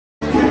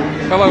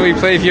Hello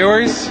replay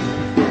viewers.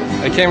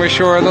 I came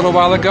ashore a little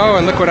while ago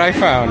and look what I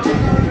found.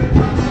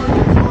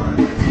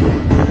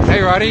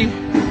 Hey Roddy.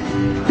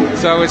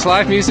 So it's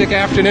live music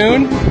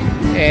afternoon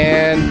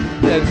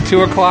and at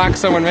 2 o'clock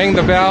someone rang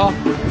the bell.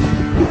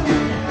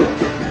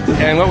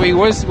 And what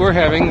we're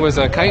having was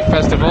a kite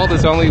festival.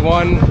 There's only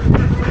one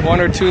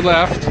or two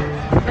left.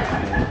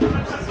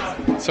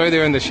 Sorry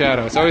they're in the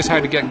shadow. It's always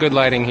hard to get good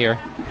lighting here.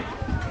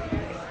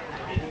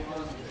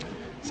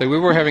 So we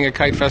were having a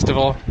kite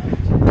festival.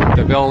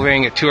 The bell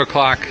rang at 2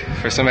 o'clock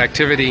for some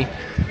activity.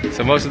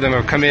 So most of them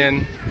have come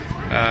in.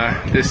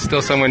 There's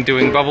still someone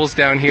doing bubbles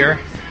down here.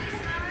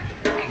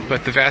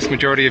 But the vast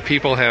majority of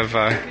people have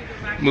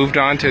moved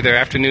on to their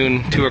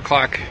afternoon 2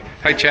 o'clock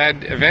Hi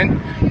Chad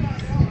event.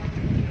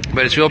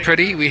 But it's real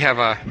pretty. We have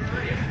a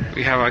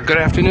good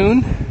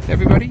afternoon,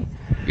 everybody.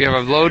 We have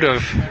a load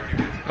of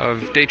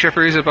day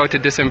trippers about to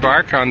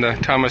disembark on the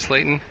Thomas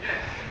Layton.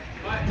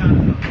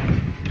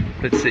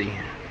 Let's see.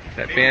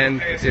 That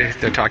band,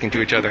 they're talking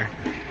to each other.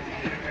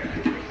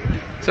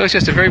 So it's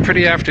just a very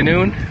pretty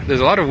afternoon. There's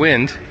a lot of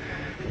wind.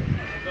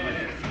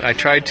 I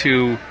tried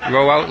to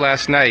row out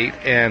last night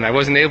and I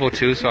wasn't able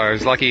to, so I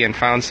was lucky and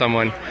found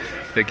someone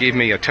that gave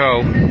me a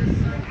tow. And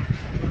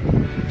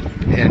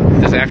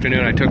this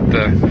afternoon I took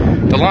the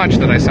launch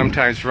that I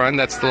sometimes run.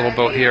 That's the little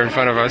boat here in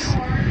front of us.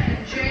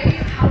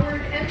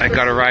 I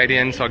got a ride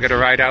in, so I'll get a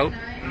ride out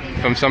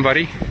from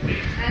somebody.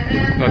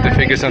 I'll have to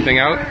figure something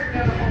out.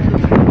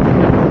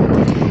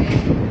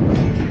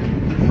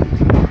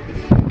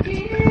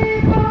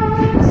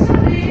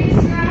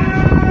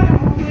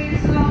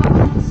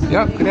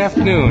 Yep, good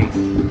afternoon.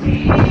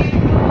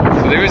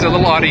 So there is a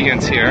little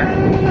audience here,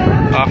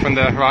 off in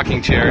the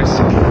rocking chairs. I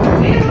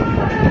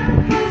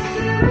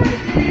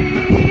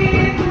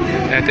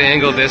have to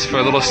angle this for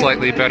a little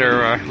slightly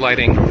better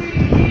lighting.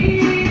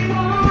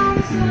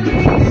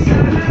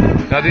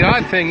 Now the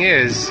odd thing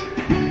is,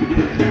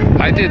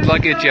 I did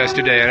luggage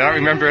yesterday and I don't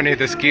remember any of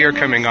this gear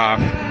coming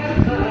off.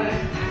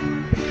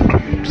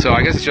 So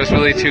I guess it's just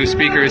really 2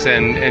 speakers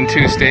and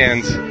 2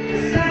 stands.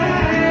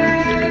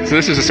 So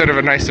this is a sort of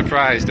a nice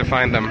surprise to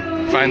find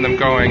them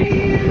going.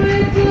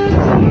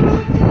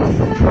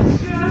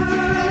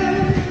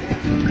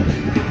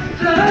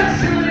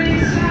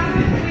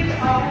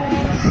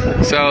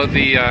 So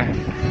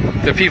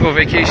the people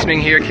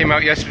vacationing here came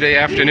out yesterday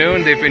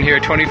afternoon. They've been here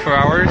 24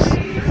 hours.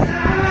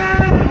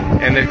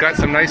 And they've got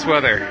some nice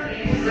weather.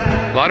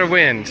 A lot of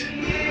wind.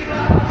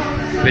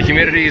 The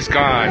humidity is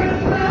gone.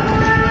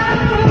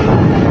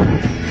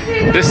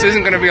 This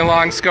isn't going to be a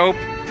long scope.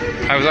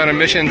 I was on a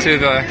mission to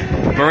the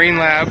Marine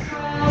Lab.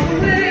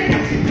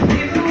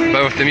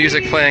 But with the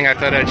music playing, I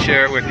thought I'd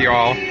share it with you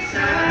all.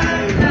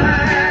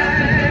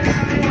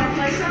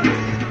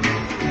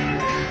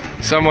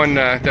 Someone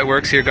that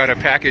works here got a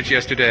package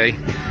yesterday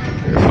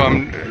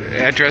from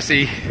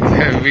addressee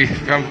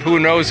from who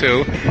knows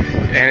who.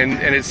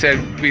 And it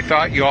said, we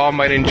thought you all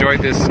might enjoy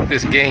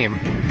this game.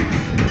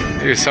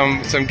 There's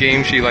some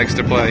game she likes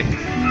to play.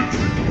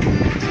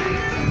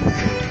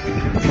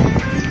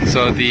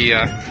 So the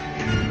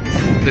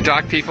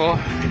dock people,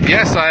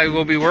 yes, I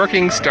will be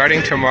working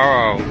starting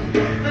tomorrow.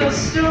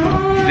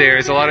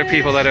 There's a lot of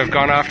people that have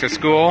gone off to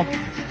school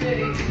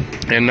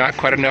and not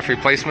quite enough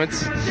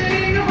replacements.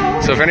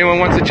 So if anyone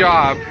wants a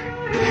job,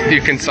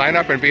 you can sign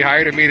up and be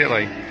hired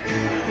immediately.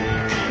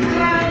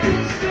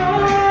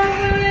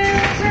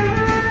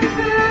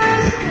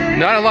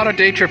 Not a lot of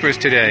day trippers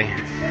today.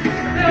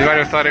 You might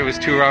have thought it was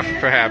too rough,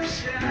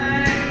 perhaps.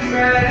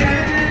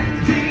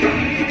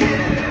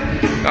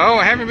 Oh,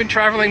 I haven't been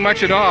traveling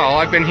much at all.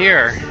 I've been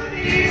here.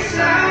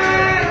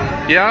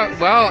 Yeah,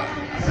 well,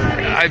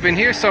 I've been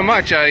here so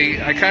much,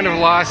 I kind of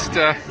lost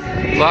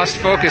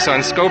focus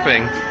on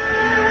scoping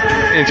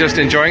and just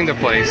enjoying the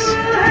place.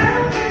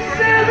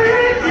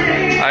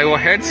 I will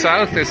head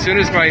south as soon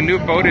as my new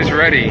boat is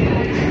ready.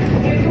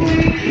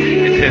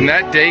 And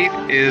that date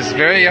is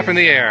very up in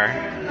the air.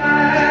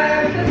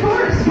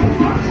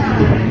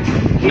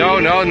 No.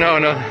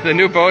 The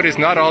new boat is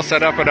not all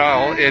set up at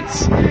all.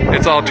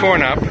 It's all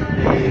torn up.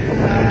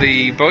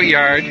 The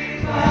boatyard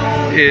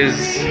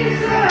is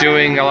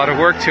doing a lot of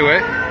work to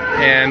it,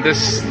 and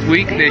this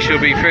week they shall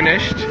be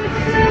finished.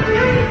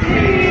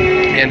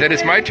 And then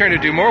it's my turn to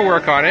do more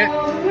work on it.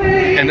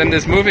 And then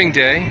there's moving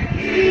day.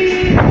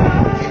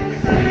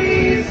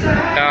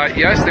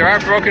 Yes, there are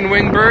broken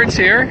wing birds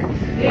here.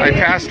 I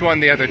passed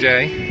one the other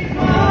day.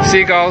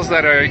 Seagulls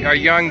that are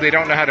young, they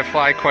don't know how to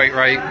fly quite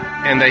right,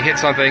 and they hit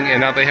something,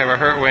 and now they have a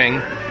hurt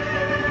wing.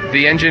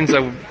 The engine's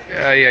a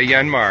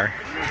Yanmar.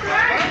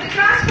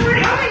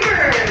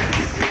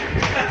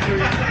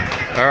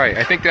 Alright,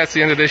 I think that's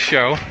the end of this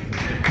show.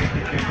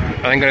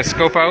 I'm going to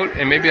scope out,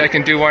 and maybe I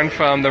can do one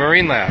from the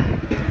Marine Lab.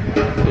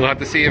 We'll have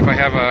to see if I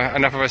have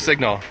enough of a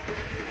signal.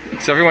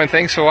 So everyone,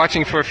 thanks for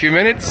watching for a few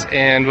minutes,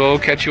 and we'll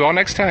catch you all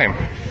next time.